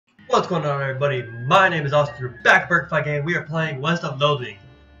What's going on, everybody? My name is Austin. We're back at BurgerFi Game. We are playing West of Loathing.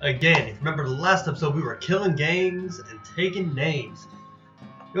 Again, if you remember the last episode, we were killing gangs and taking names.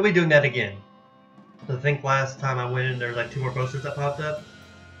 We'll be doing that again. So I think last time I went in, there were like 2 more posters that popped up.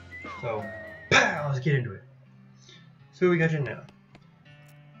 So, pow, let's get into it. So we got you now.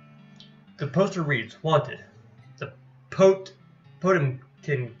 The poster reads, Wanted. The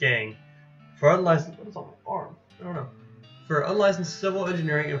Potemkin Gang. For unlicensed... What is on my arm? I don't know. For unlicensed civil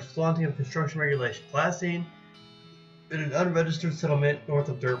engineering and flaunting of construction regulations. Last seen in an unregistered settlement north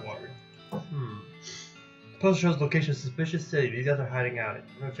of Dirtwater. The poster shows location of suspicious city. These guys are hiding out. You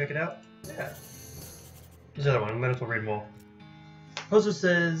want to check it out? Yeah. There's another one. Might as well read them all. Poster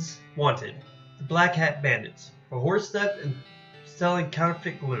says, Wanted. The Black Hat Bandits. For horse theft and selling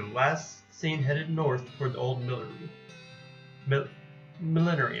counterfeit glue. Last seen headed north toward the old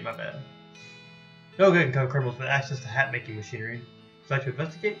millinery, my bad. No good can come criminals with access to hat-making machinery. Would you like to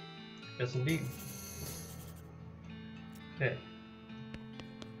investigate? Yes, indeed. Okay.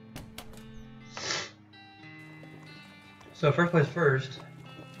 So, first place first.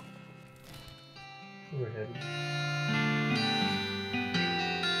 Where we're headed.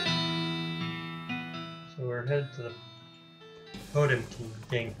 So, we're headed to the Potemkin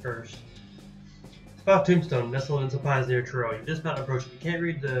Gang first. It's about Tombstone, nestled in some pines near a trail. You dismount and approach it. You can't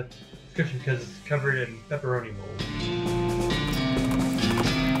read the description because it's covered in pepperoni mold.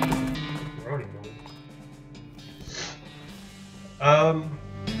 Pepperoni mold.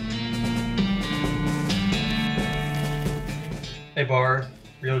 A bar,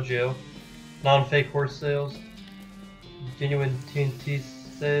 real jail, non-fake horse sales, genuine TNT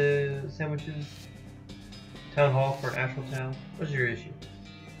sandwiches, town hall for an actual town. What's your issue?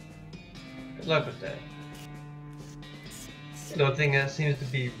 Good luck with that. The only thing that seems to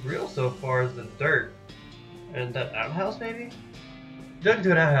be real so far is the dirt. And that outhouse, maybe? Dug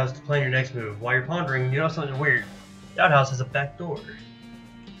into an outhouse to plan your next move. While you're pondering, you know something weird. The outhouse has a back door.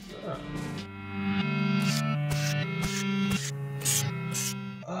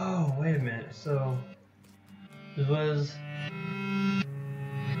 Oh, wait a minute. So, this was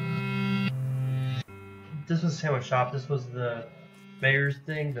a sandwich shop. This was the mayor's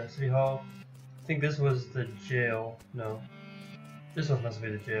thing, the city hall. I think this was the jail. No. This one must be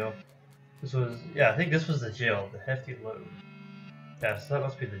the jail. This was, yeah, I think this was the jail, the hefty load. Yeah, so that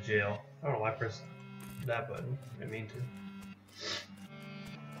must be the jail. I don't know why I pressed that button. I didn't mean to.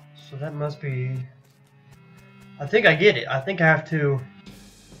 So that must be... I think I get it. I think I have to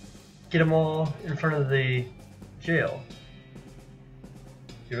get them all in front of the jail.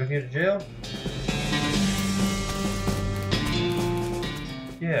 You looking at the jail?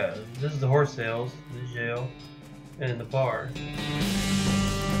 Yeah, this is the horse sales, the jail, and the bar.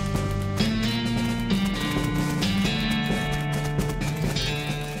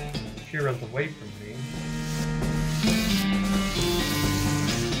 She runs away from me.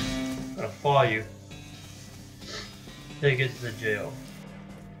 I'm gonna follow you till you get to the jail.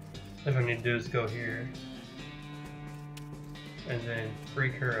 What I need to do is go here and then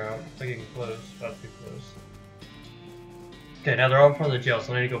freak her out. I'm getting close, about too close. Okay, now they're all in front of the jail,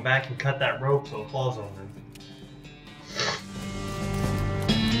 so I need to go back and cut that rope so it falls on them.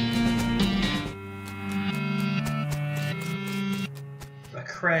 A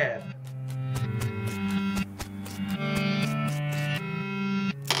crab.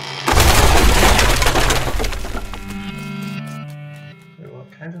 Wait,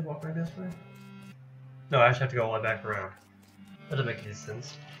 what? Can I just walk right this way? No, I actually have to go all the way back around. That doesn't make any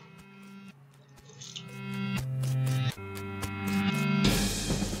sense.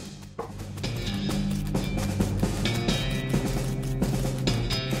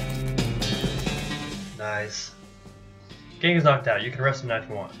 Nice. Gang is knocked out. You can arrest him now if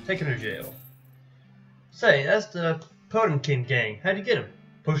you want. Take him to jail. Say, that's the Potemkin Gang. How'd you get him?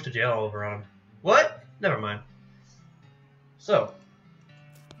 Pushed to jail all over on him. What? Never mind. So.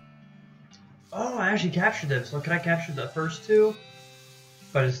 Oh, I actually captured them. So can I capture the first 2?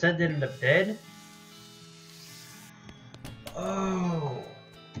 But instead they ended up dead? Oh.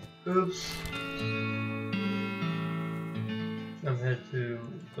 Oops. I'm headed to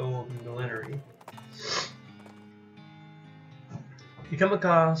the old millinery. You come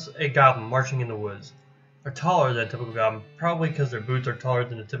across a goblin marching in the woods. They're taller than a typical goblin, probably because their boots are taller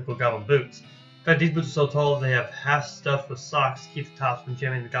than the typical goblin boots. In fact, these boots are so tall they have half stuffed with socks to keep the tops from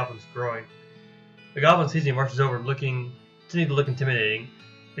jamming the goblin's groin. The goblin sees you and marches over, continuing to look intimidating.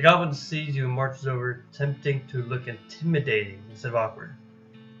 The goblin sees you and marches over, tempting to look intimidating instead of awkward.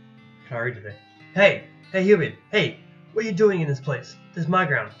 Can I read today? Hey! Hey, human! Hey! What are you doing in this place? This is my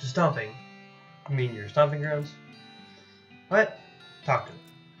ground. Just stomping. You mean your stomping grounds? What? Talk to him.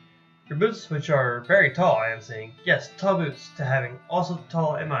 Your boots, which are very tall, I am saying. Yes, tall boots to having. Also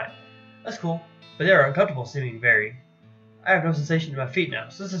tall am I. That's cool, but they are uncomfortable seeming very. I have no sensation in my feet now,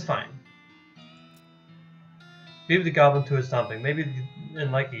 so this is fine. Leave the goblin to his stomping. Maybe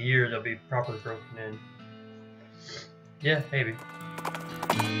in like a year they'll be properly broken in. Yeah, maybe.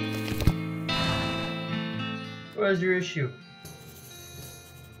 What is your issue?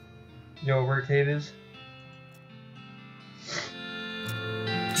 You know where a cave is?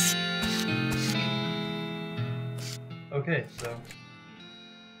 Okay, so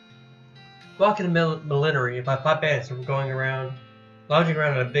walking in the millenary about 5 bandits from going around, lounging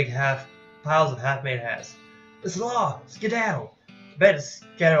around in a big piles of half-made hats. It's law! Skedaddle! The bandits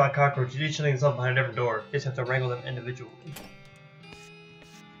scatter like cockroaches, each shutting themselves behind a different door. You just have to wrangle them individually.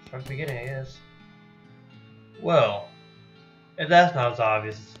 Start at the beginning, I guess. Well, if that's not as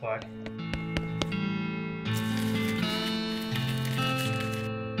obvious as fuck.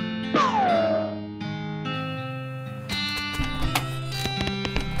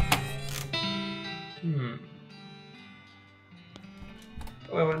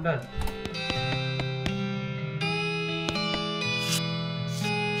 Oh, I wasn't done.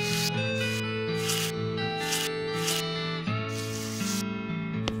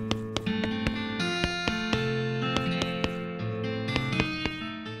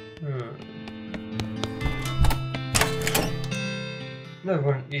 Another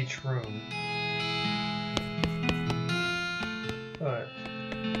one in each room. But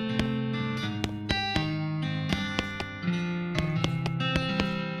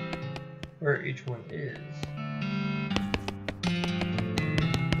where each one is.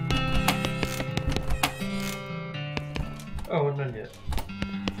 Oh, we're done yet.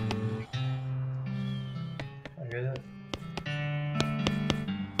 I hear that.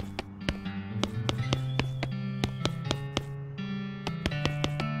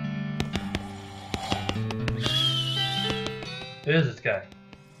 It is this guy.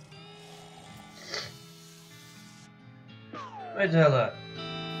 Right the hell up.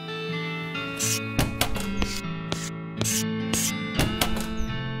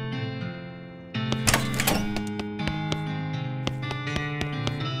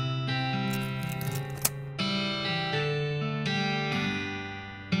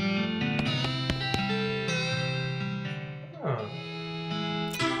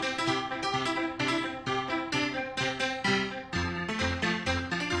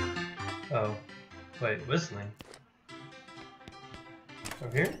 Oh, wait, whistling?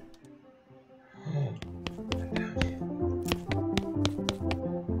 Over here? Oh.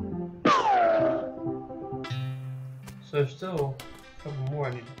 So there's still a couple more I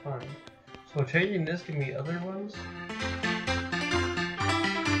need to find. So changing this give me other ones?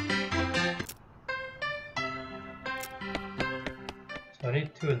 So I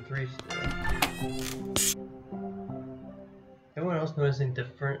need 2 and 3 still. Anyone else know anything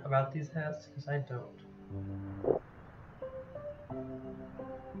different about these hats? Because I don't.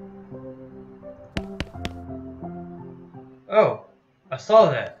 Oh, I saw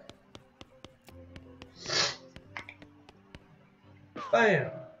that.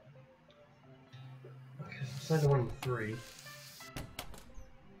 Bam. Okay, so it's 1 and 3.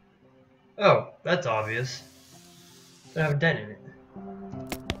 Oh, that's obvious. I have a dent in it.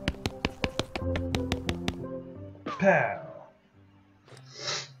 Pow.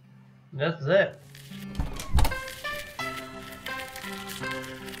 That's it.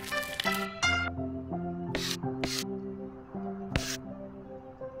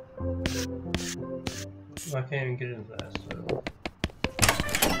 I can't even get into that, so.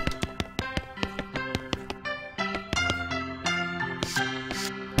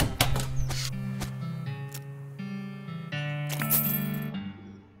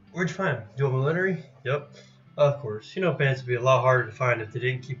 Where'd you find him? Dual millenary? Yep. Of course. You know bandits would be a lot harder to find if they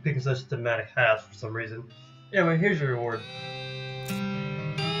didn't keep picking such thematic hats for some reason. Anyway, here's your reward.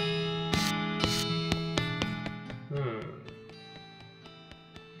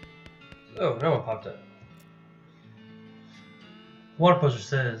 Oh, no one popped up. One poster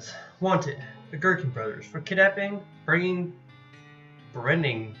says, Wanted, the Gherkin brothers, for kidnapping, bringing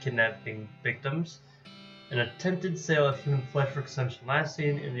kidnapping victims, an attempted sale of human flesh for consumption, last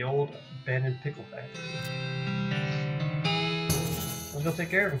seen in the old abandoned pickle factory. Let's go take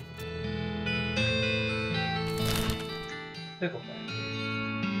care of him. Pickle factory.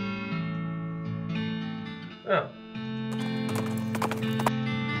 Oh.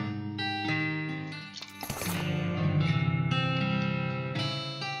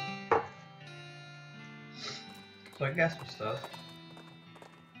 So I got some stuff.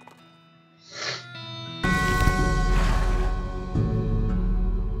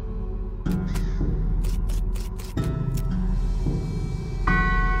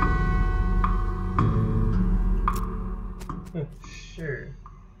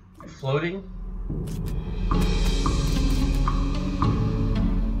 floating.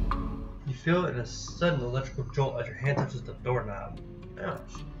 You feel in a sudden electrical jolt as your hand touches the doorknob. Ouch.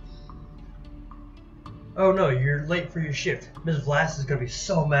 Oh no, you're late for your shift. Ms. Vlass is gonna be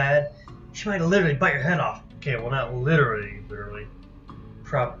so mad. She might literally bite your head off. Okay, well not literally.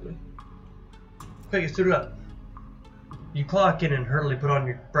 Probably. Quick, get suited up. You clock in and hurriedly put on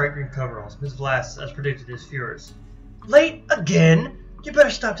your bright green coveralls. Ms. Vlass, as predicted, is furious. Late again? You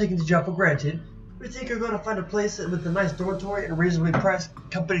better stop taking the job for granted. You think you're going to find a place with a nice dormitory and a reasonably priced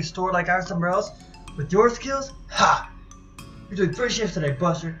company store like ours somewhere else? With your skills? Ha! You're doing 3 shifts today,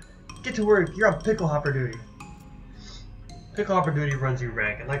 Buster. Get to work. You're on pickle hopper duty. Pickle hopper duty runs you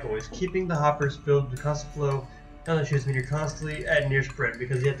ragged, like always, keeping the hoppers filled with constant flow down the chutes means you're constantly at near sprint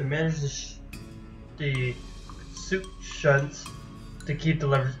because you have to manage the soup shunts to keep the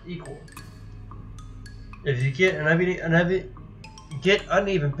levers equal. If you get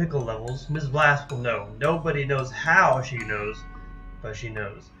uneven pickle levels, Ms. Vlass will know. Nobody knows how she knows, but she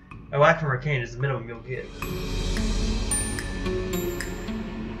knows. A whack from her cane is the minimum you'll get.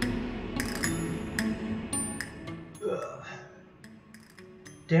 Ugh.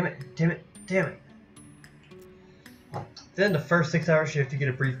 Damn it. Then the first 6-hour shift, you get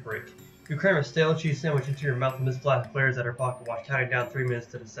a brief break. You cram a stale cheese sandwich into your mouth and Ms. Vlass glares at her pocket watch, counting down 3 minutes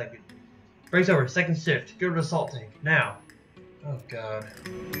to the second. Breaks over, second shift. Go to the salt tank. Now. Oh god.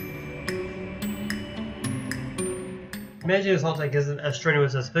 Managing a salt tank isn't as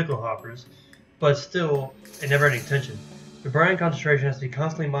strenuous as pickle hoppers, but still a never-ending tension. The brine concentration has to be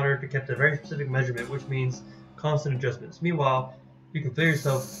constantly monitored to keep a very specific measurement, which means constant adjustments. Meanwhile, you can feel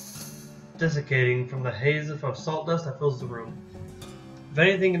yourself desiccating from the haze of salt dust that fills the room. If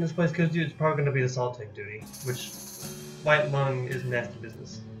anything in this place kills you, it's probably going to be the salt tank duty, which white lung is nasty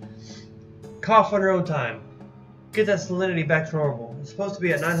business. Cough on your own time. Get that salinity back to normal. It's supposed to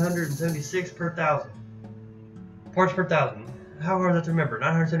be at 976 per thousand. Parts per thousand. How hard is that to remember?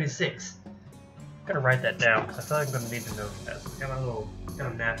 976. I'm gonna write that down because I feel like I'm gonna need to know that. So I got my little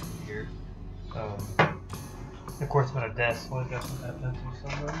kind of napkin here. Of course, I'm at a desk, so I got some that pencil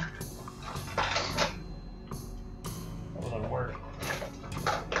somewhere. That was on work.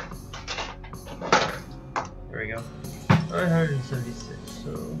 There we go. 976.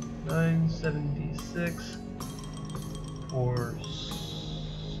 So 976 for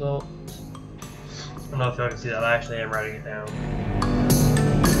salt. I don't know if y'all can see that. I actually am writing it down.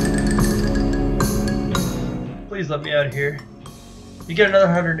 Please let me out of here. You get another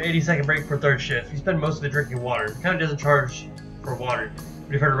 180-second break for third shift. You spend most of it drinking water. The county doesn't charge for water,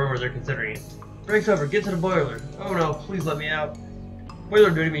 but you've heard rumors they're considering it. Break's over. Get to the boiler. Oh no, please let me out.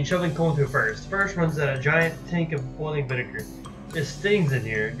 Boiler duty means shoveling coal into a furnace. Furnace runs at a giant tank of boiling vinegar. It stings in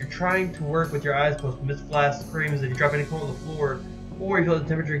here. You're trying to work with your eyes closed, but Miss Vlass screams that you drop any coal on the floor, or you feel the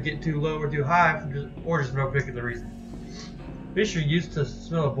temperature get too low or too high, or just for no particular reason. Fish are used to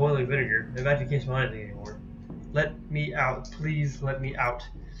smell of boiling vinegar. In fact, you can't smell anything anymore. Let me out. Please let me out.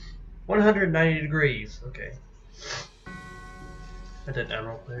 190 degrees. Okay. Write that down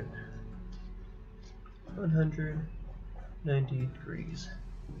real quick. 190 degrees.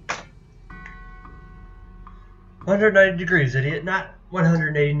 190 degrees, idiot. Not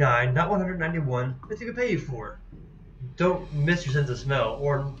 189, not 191. What do you pay you for? Don't miss your sense of smell,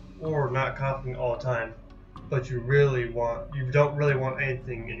 or not coughing all the time. But you don't really want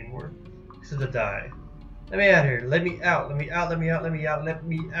anything anymore. Except to die. Let me out here. Let me out. Let me out. Let me out. Let me out. Let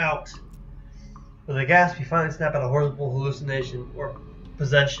me out. With a gasp, you finally snap out a horrible hallucination or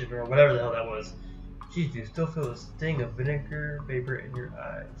possession or whatever the hell that was. Jeez, you still feel the sting of vinegar vapor in your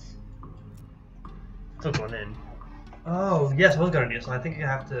eyes. Still going in. Oh, yes, I was going to do this. So I think you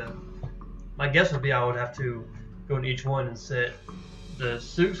have to. My guess would be I would have to go in each one and set. The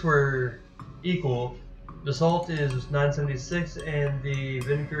soups were equal. The salt is 976 and the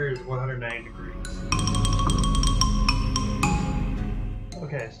vinegar is 190 degrees.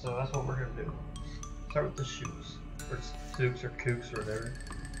 Okay, so that's what we're going to do. Start with the soups. Or soups or kooks or whatever.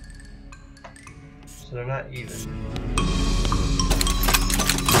 So they're not even.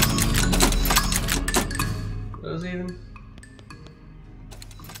 Are those even?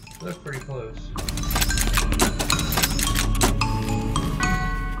 That's pretty close.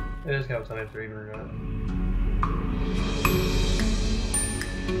 It is kind of time if they're even or not.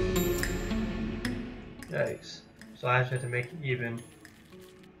 Yikes. So I actually have to make it even.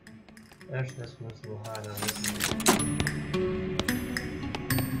 Actually, this one's a little high now.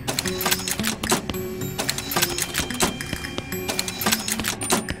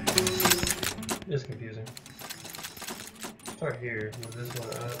 It's confusing. Start here, move this one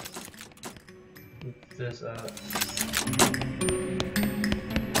up, move this up.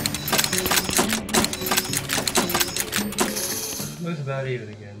 Looks about even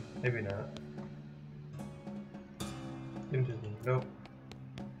again. Maybe not. Nope.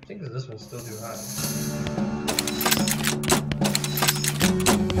 I think this one's still too high.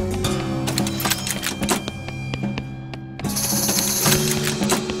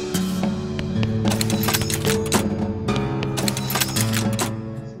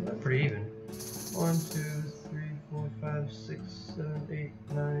 Pretty even. 1, 2, 3, 4, 5, 6, 7,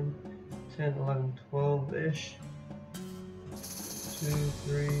 8, 9, 10, 11, 12-ish. 2,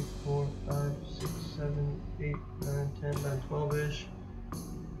 3, 4, 5, 6, 7, 8, 9, 10, 11, 12-ish.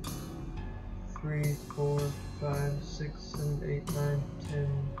 3, 4, 5, 6, 7, 8, 9, 10.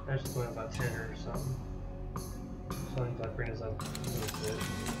 I just went about 10 or something. So I need to bring this up a little bit.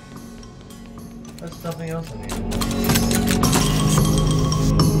 That's something else I need.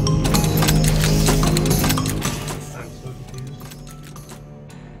 I'm so confused.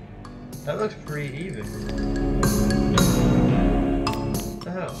 That looks pretty even. What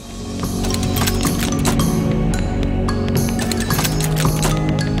the hell?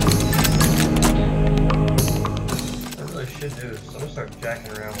 What I really should do is I'm gonna start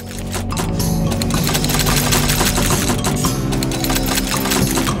jacking around with it.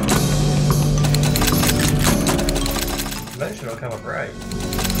 Eventually it'll come up right.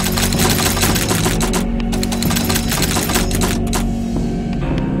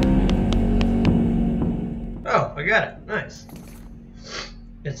 Oh, I got it. Nice.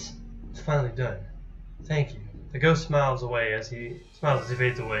 It's finally done. Thank you. The ghost smiles as he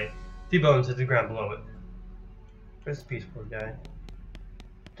fades away. T-bones hit the ground below it. Rest in peace, poor guy.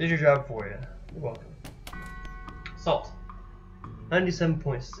 Did your job for you. You're welcome. Salt.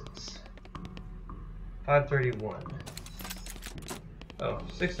 97.6. 531. Oh,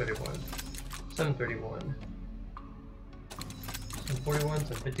 631. 731. 741,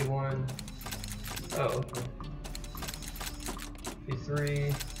 751. Oh, okay.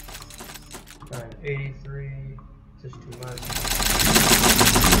 53. 983. This is too much.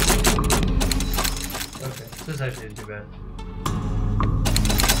 Okay, this actually isn't too bad.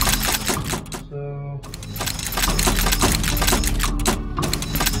 So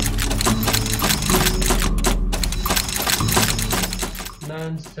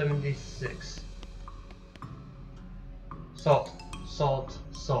 976. Salt, salt,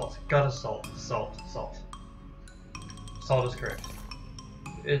 salt. Gotta salt, salt, salt. Salt is correct.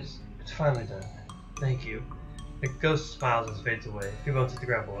 It's finally done. Thank you. The ghost smiles and fades away. He bones hit the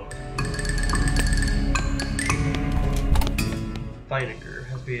ground below it. Vinegar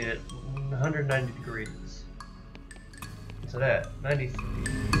has been at 190 degrees. So that 93.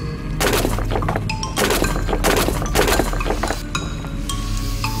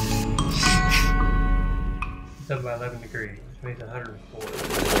 It's up by 11 degrees, which makes it 104.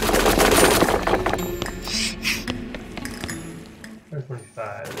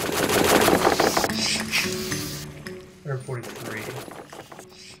 125. 143.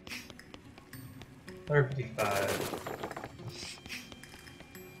 155.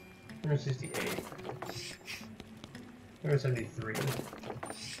 168. 173.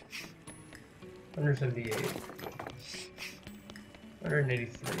 178.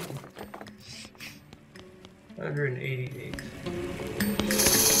 183. 188.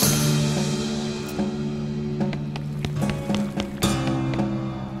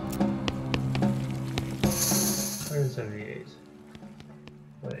 178.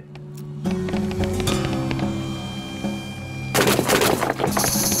 Wait.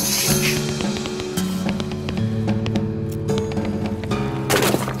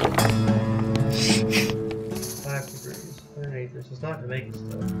 This is not making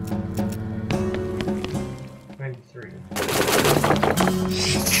stuff. 93.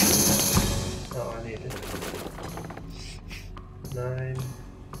 Oh, I need it. 9.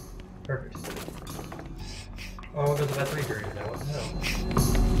 Perfect. Oh, it goes about 3 degrees now. What the hell?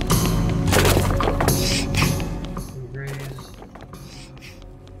 3 degrees.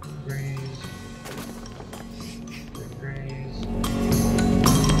 3 degrees. 3 degrees.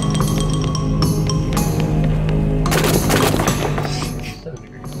 7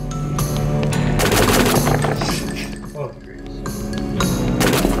 degrees. 12 degrees.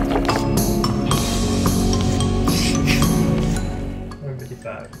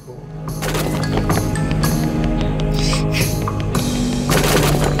 155. Cool.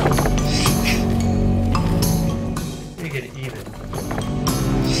 We get it even.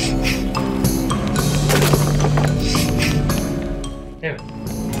 Damn it.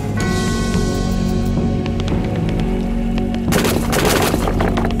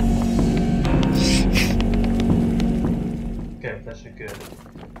 Okay, that should be good.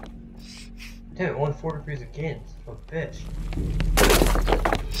 Damn it, only 4 degrees again. Son of a bitch.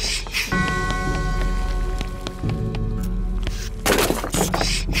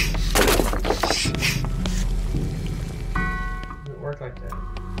 Doesn't work like that.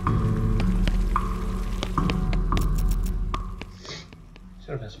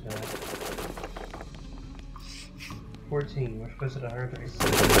 Should have messed with that. 14, which puts it at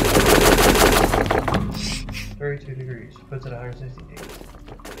 136. 32 degrees, puts it at 168.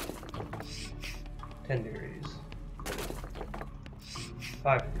 10 degrees.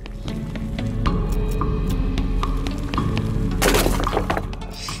 5 degrees.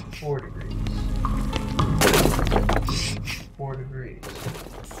 4 degrees. 4 degrees.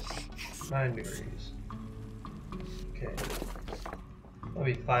 9 degrees. Okay. That'll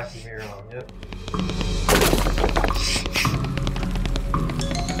be 5 from here on, yep.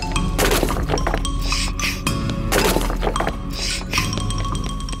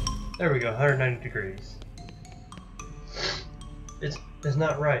 There we go, 190 degrees. It's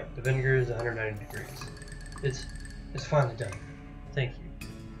not right. The vinegar is 190 degrees. It's finally done. Thank you.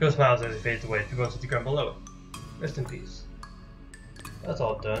 Ghost smiles as it fades away. 250 ground below it. Rest in peace. That's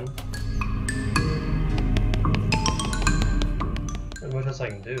all done. There's much else I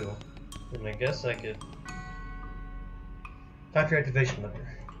can do. And I guess I could... Factory activation lever.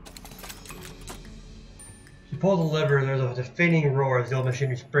 You pull the lever and there's a defeating roar as the old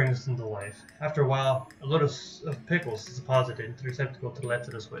machinery springs into life. After a while, a load of pickles is deposited into the receptacle to the left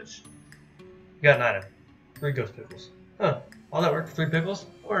of the switch. You got an item. 3 ghost pickles. Huh. All that work for 3 pickles?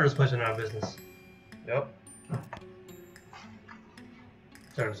 Or this place went out of business. Yep.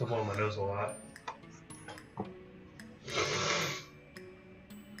 Sorry, I'm still blowing my nose a lot.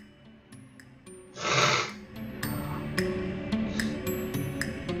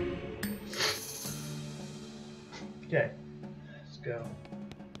 Okay, let's go.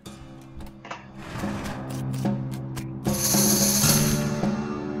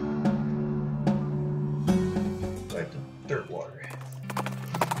 Right to dirt water.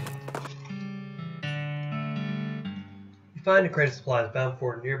 You find a crate of supplies bound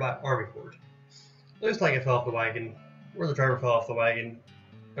for a nearby army fort. Looks like it fell off the wagon, or the driver fell off the wagon,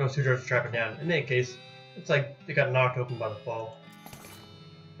 and was too drunk to trap it down. In any case, it's like it got knocked open by the fall.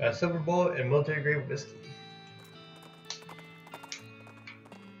 Got a silver bullet and military grade whiskey.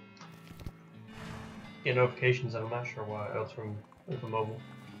 Get notifications and I'm not sure why else from mobile.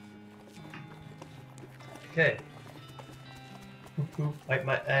 Okay. Wipe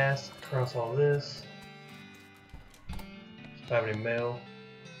my ass across all this. Just have any mail.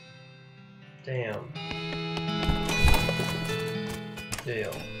 Damn.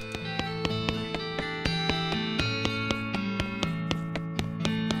 Jail.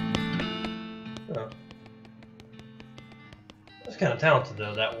 Oh. That's kind of talented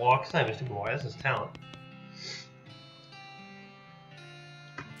though, that walk. It's not even super wide, that's just talent.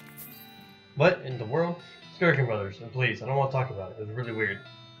 What in the world? Skirkin Brothers, and please, I don't want to talk about it. It was really weird.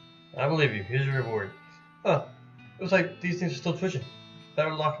 I believe you. Here's your reward. Huh. Looks like these things are still twitching.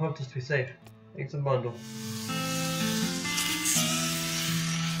 Better lock them up just to be safe. Thanks a bundle.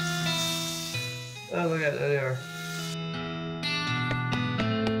 Oh, look at that. There they are.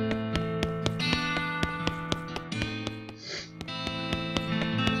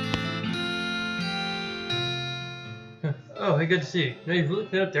 Oh, hey, good to see you. You know, you've really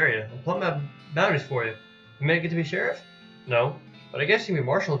cleaned up the area. I'm plumbing out boundaries for you. You may get to be sheriff? No. But I guess you can be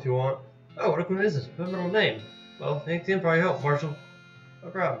marshal if you want. Oh, what a coincidence. What a middle name. Well, thanks again for all your help, Marshal. No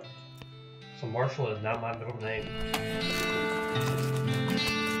problem. So Marshal is now my middle name.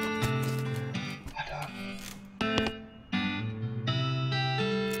 Hot dog.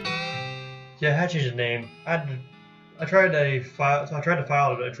 Yeah, I had to change the name. I tried to file a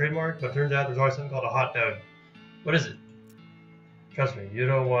trademark, but it turns out there's always something called a hot dog. What is it? Trust me, you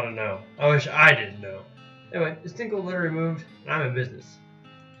don't want to know. I wish I didn't know. Anyway, this tinkle letter removed, and I'm in business.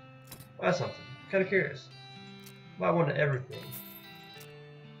 Buy something. I'm kind of curious. Buy one of everything.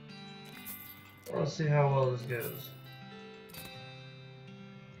 I want to see how well this goes.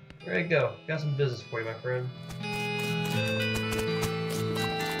 There you go. Got some business for you, my friend.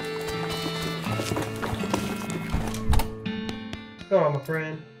 What's going on, my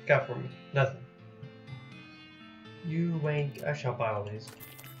friend? What you got for me? Nothing. You wank. I shall buy all these.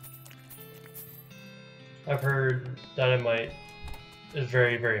 I've heard dynamite is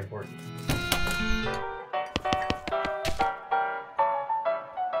very, very important.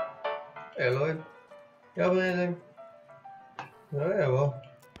 Hey, Lloyd. You up with anything? Oh, yeah, well.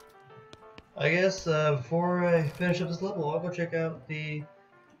 I guess before I finish up this level, I'll go check out the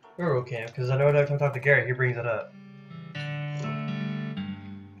railroad camp, because I know every time I talk to Gary, he brings it up.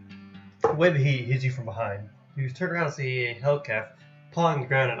 wave of heat hits you from behind. You turn around and see a hellcat pawing the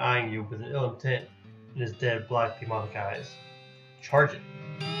ground and eyeing you with an ill intent in his dead, black, demonic eyes. Charge it.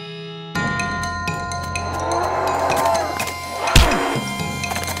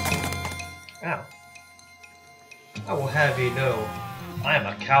 Ow. I will have you know, I am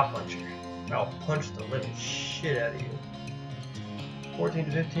a cowpuncher. I'll punch the living shit out of you. 14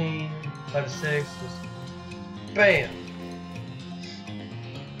 to 15, 5 to 6, just BAM!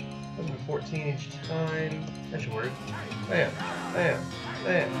 7 to 14 each time. That should work. BAM! BAM!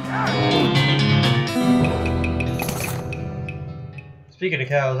 BAM! Speaking of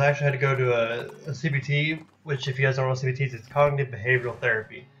cows, I actually had to go to a CBT, which if you guys don't know what CBT is, it's cognitive behavioral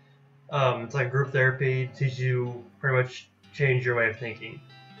therapy. It's like group therapy to teach you pretty much change your way of thinking.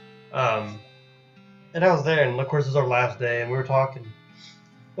 And I was there, and of course it was our last day, and we were talking.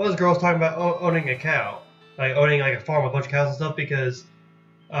 Well, this girl was talking about owning a cow, like owning like a farm with a bunch of cows and stuff, because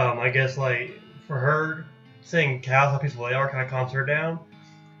I guess like for her, seeing cows how peaceful they are kind of calms her down.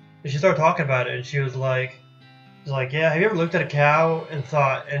 And she started talking about it, and she was like, yeah, have you ever looked at a cow and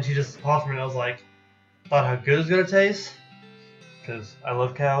thought? And she just paused for a minute. I was like, thought how good it's gonna taste, because I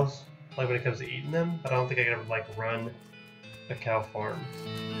love cows. Like when it comes to eating them, but I don't think I could ever like run a cow farm.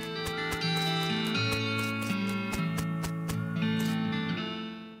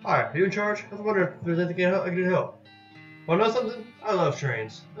 Hi, are you in charge? I was wondering if there's anything I can help. Want to know something? I love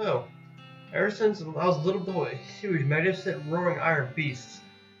trains. Oh, ever since I was a little boy, huge, magnificent, roaring iron beasts.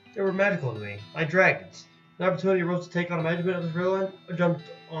 They were magical to me, like dragons. The opportunity arose to take on a management of this railroad. I jumped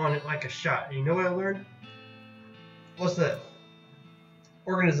on it like a shot. And you know what I learned? What's that?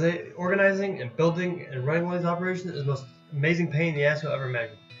 Organizing and building and running one of these operations is the most amazing pain in the ass you'll ever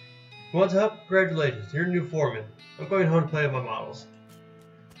imagine. You want to help? Congratulations, you're a new foreman. I'm going home to play with my models.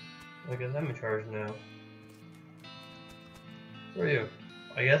 I guess I'm in charge now. Who are you?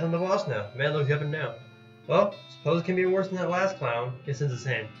 I guess I'm the boss now. The man looks up and down. Well, suppose it can be worse than that last clown. He sends his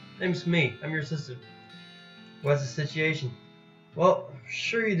hand. Name's me. I'm your assistant. What's the situation? Well,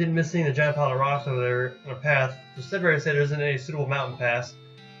 sure you didn't miss seeing the giant pile of rocks over there on a path. The separator said there isn't any suitable mountain pass,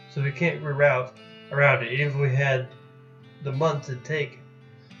 so we can't reroute around it, even if we had the month to take.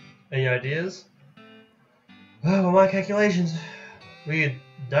 Any ideas? Well, by my calculations, we could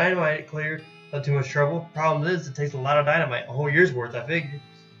dynamite it clear, not too much trouble. Problem is, it takes a lot of dynamite, a whole year's worth, I figure.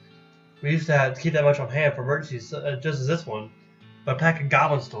 We used to have to keep that much on hand for emergencies, just as this one. But a pack of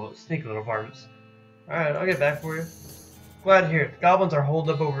goblins stole it, sneaky little varmints. Alright, I'll get back for you. Glad to hear it. The goblins are holed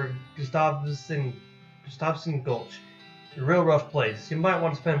up over Gustavson Gulch. A real rough place. You might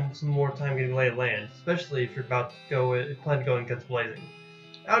want to spend some more time getting lay of land, especially if you're about to plan to go in guns blazing.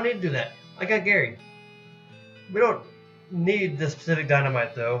 I don't need to do that. I got Gary. We don't need this specific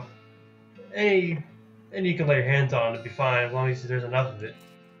dynamite though. Any you can lay your hands on to be fine as long as there's enough of it.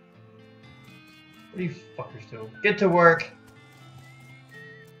 What are you fuckers doing? Get to work.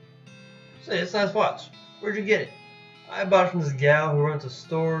 Say, it's a nice watch. Where'd you get it? I bought it from this gal who runs a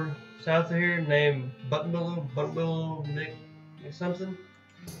store south of here named Buttonwillow Nick something.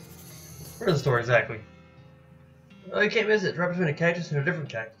 Where's the store exactly? Oh, you can't miss it. It's right between a cactus and a different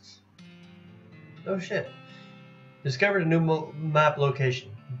cactus. Oh shit. Discovered a new map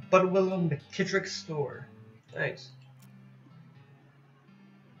location. Buttonwillow McKittrick store. Thanks.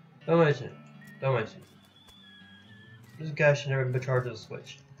 Don't mention it. Don't mention it. This guy should never be in charge of the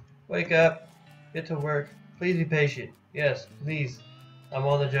switch. Wake up. Get to work. Please be patient. Yes, please. I'm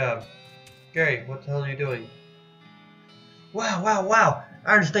on the job. Gary, what the hell are you doing? Wow, wow, wow.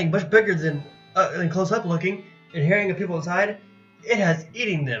 Iron's thing much bigger than close up looking. And hearing the people inside, it has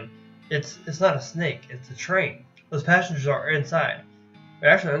eating them. It's not a snake, it's a train. Those passengers are inside.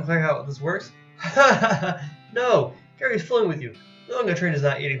 Actually, unclear how this works. No, Gary's fooling with you. The Lunga train is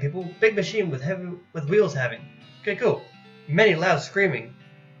not eating people. Big machine with wheels having. Okay, cool. Many loud screaming.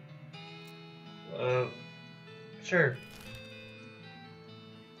 Sure.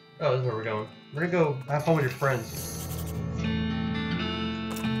 Oh, this is where we're going. We're gonna go have fun with your friends.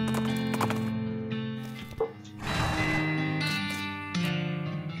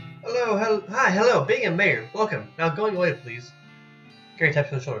 Hello, Bingham Mayor. Welcome. Now going away, please. Gary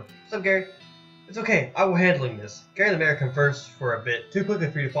taps on the shoulder. What's up, Gary? It's okay. I will handling this. Gary and the mayor conversed for a bit, too quickly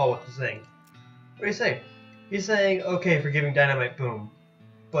for you to follow what he's saying. What do you say? He's saying okay for giving dynamite boom,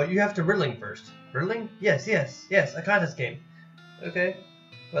 but you have to riddling first. Riddling? Yes, a contest game. Okay,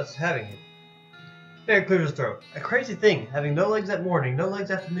 what's having it? Mayor cleared his throat. A crazy thing, having no legs at morning, no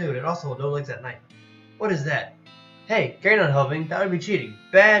legs afternoon, and also no legs at night. What is that? Hey, Gary not helping. That would be cheating.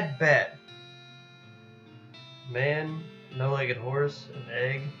 Bad, bad. Man, no-legged horse, an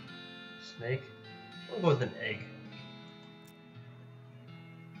egg, snake. I'll go with an egg.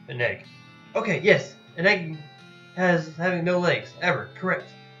 An egg. Okay, yes, an egg having no legs, ever, correct.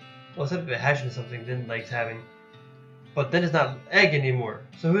 Well, except if it hatches something, then legs having. But then it's not egg anymore,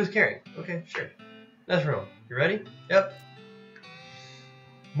 so who's carrying? Okay, sure. That's real. You ready? Yep.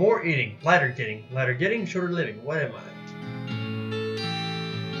 More eating, lighter getting, shorter living. What am I?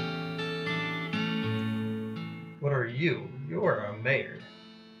 What are you? You're a mayor.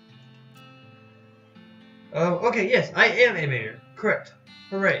 Okay, yes, I am a mayor. Correct.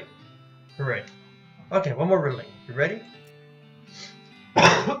 Hooray. Hooray. Okay, one more riddling. You ready?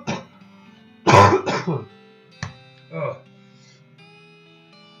 Oh.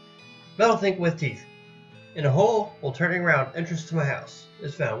 Metal thing with teeth. In a hole, while turning around, entrance to my house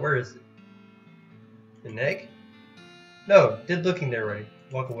is found. Where is it? An egg? No, did looking there already.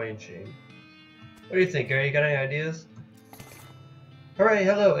 Walk away in shame. What do you think, Gary? You got any ideas? Hooray,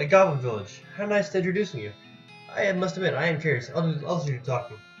 hello, a goblin village. How nice to introducing you. I must admit, I am curious. I'll do the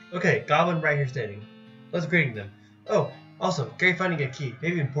talking. Okay, goblin right here standing. Let's greeting them. Oh, also, Gary finding a key.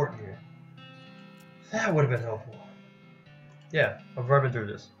 Maybe important here. That would have been helpful. Yeah, I've already been through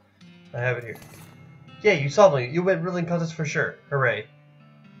this. I have it here. Yeah, you solved me. You went riddling contest for sure. Hooray.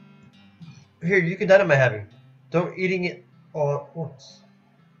 Here, you can dynamite having. Don't eating it all at once.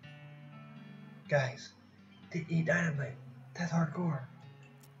 Guys, they eat dynamite. That's hardcore.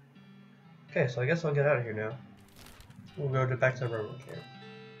 Okay, so I guess I'll get out of here now. We'll go back to the railroad camp.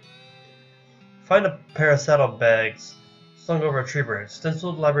 Find a pair of saddlebags slung over a tree branch.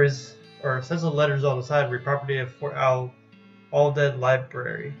 Stenciled libraries or stenciled letters on the side read property of Fort All Dead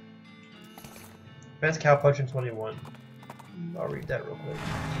Library. Advanced Cowpunch in 21. I'll read that real quick.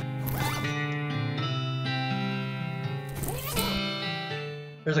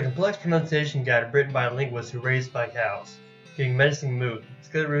 There's a complex pronunciation guide written by a linguist who raised by cows, giving menacing mood.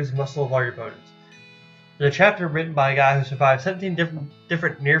 Skitteroos must solve all your opponents. There's a chapter written by a guy who survived 17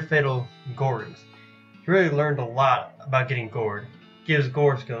 different near-fatal gorings. He really learned a lot about getting gored. Gives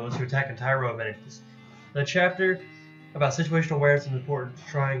gore skills to attack entire row of enemies. The chapter about situational awareness and importance of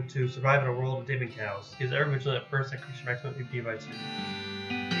trying to survive in a world of demon cows. Gives every vigilant at first increase your maximum EP by 2.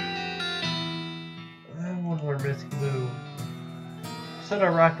 I want to learn Mystic Moo. Sit on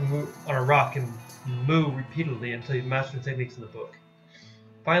a rock and moo repeatedly until you master the techniques in the book.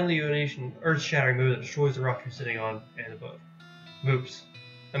 Finally, you unleash an earth-shattering move that destroys the rock you're sitting on and the book. Moops.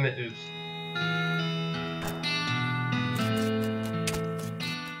 I meant oops.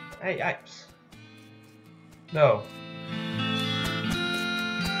 Hey, yipes. No.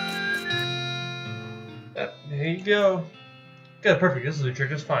 Yep, here you go. Good, perfect. This is a trick.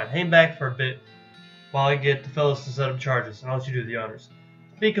 Just fine. Hang back for a bit while I get the fellows to set up charges, and I'll let you do the honors.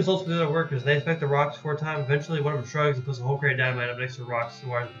 Speak consults with the other workers. They inspect the rocks for a time. Eventually, one of them shrugs and puts a whole crate of dynamite up next to the rocks and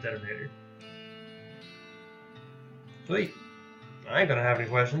wires the detonator. Sweet. I ain't gonna have any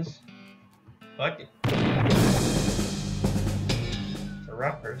questions. Fuck it. It's a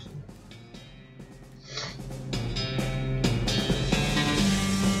rock person.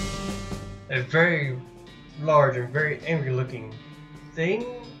 A very large and very angry looking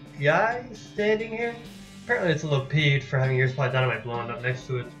guy standing here. Apparently it's a little peeved for having your supply dynamite blown up next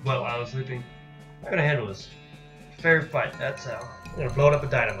to it while I was sleeping. I'm gonna handle this. Fair fight, that's how. I'm gonna blow it up with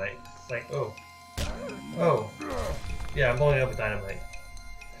dynamite. It's like, oh. Oh. Yeah, I'm blowing it up with dynamite.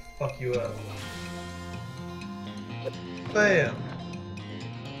 Fuck you up. Bam.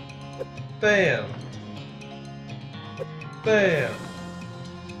 Bam. Bam.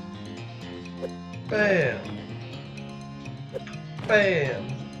 Bam. Bam.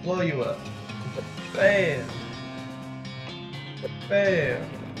 Blow you up. Bam. Bam.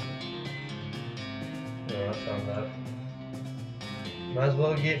 No, that's not bad. Might as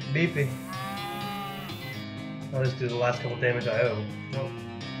well get beefy. I'll just do the last couple damage I owe. Nope.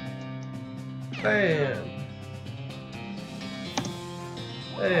 Bam.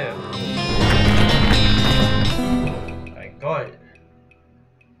 Bam. I got it.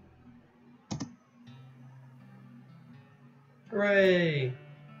 Hooray!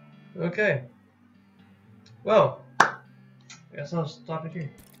 Okay. Well, I guess I'll stop it here.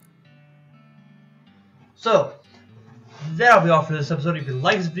 So, that'll be all for this episode. If you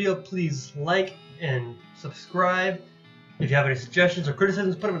like this video, please like and subscribe. If you have any suggestions or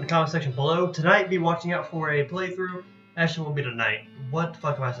criticisms, put them in the comment section below. Tonight, be watching out for a playthrough. Actually, it won't be tonight. What the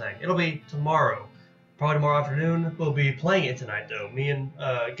fuck am I saying? It'll be tomorrow. Probably tomorrow afternoon. We'll be playing it tonight, though. Me and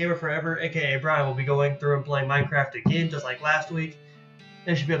Gamer Forever, aka Brian, will be going through and playing Minecraft again, just like last week.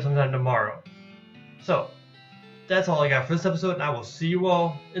 It should be up sometime tomorrow. So, that's all I got for this episode, and I will see you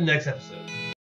all in the next episode.